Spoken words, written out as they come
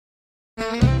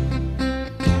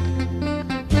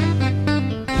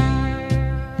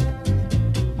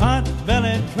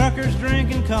Pot-bellied truckers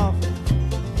drinking coffee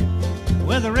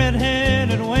with a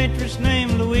red-headed waitress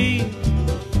named Louise.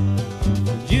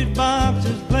 Jukebox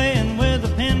is playing with a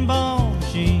pinball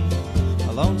machine,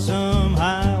 a lonesome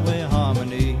highway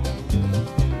harmony.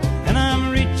 And I'm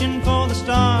reaching for the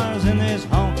stars in this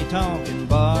honky-tonkin'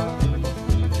 bar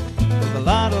with a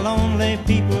lot of lonely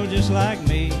people just like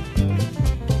me,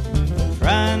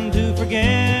 trying to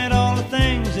forget all the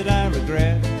things that I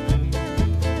regret,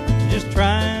 just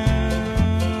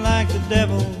trying like the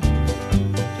devil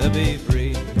to be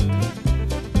free.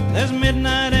 There's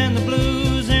midnight and the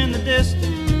blues in the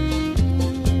distance,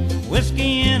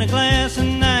 whiskey in a glass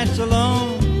and nights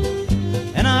alone,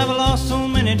 and I've lost so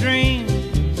many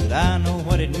dreams that I know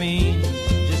what it means,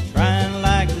 just trying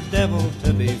like the devil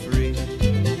to be free.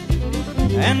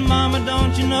 And mama,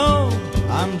 don't you know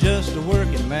I'm just a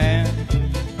working man?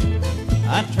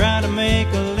 I try to make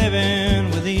a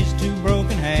living with these two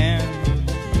broken hands.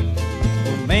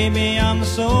 Well, maybe I'm the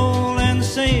soul and the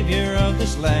savior of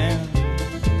this land,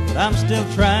 but I'm still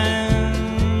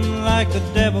trying like the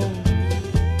devil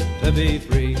to be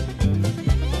free.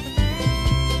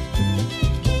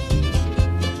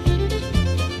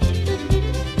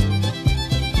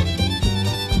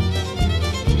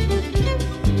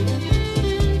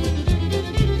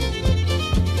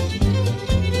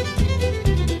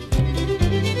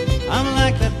 I'm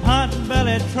like that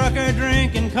pot-bellied trucker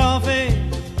drinking coffee,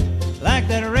 like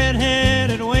that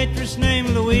red-headed waitress named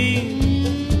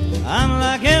Louise. I'm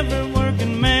like every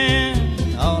working man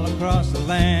all across the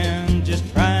land, just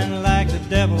trying like the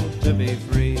devil to be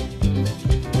free.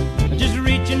 Just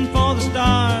reaching for the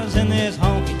stars in this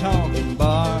honky-tonkin'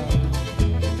 bar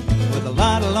with a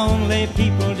lot of lonely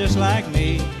people just like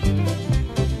me,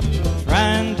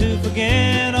 trying to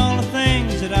forget all the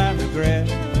things that I regret,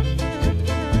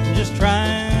 just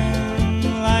trying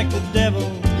like the devil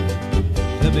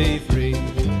to be free,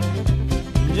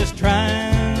 just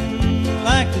trying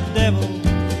like the devil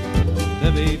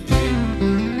to be free.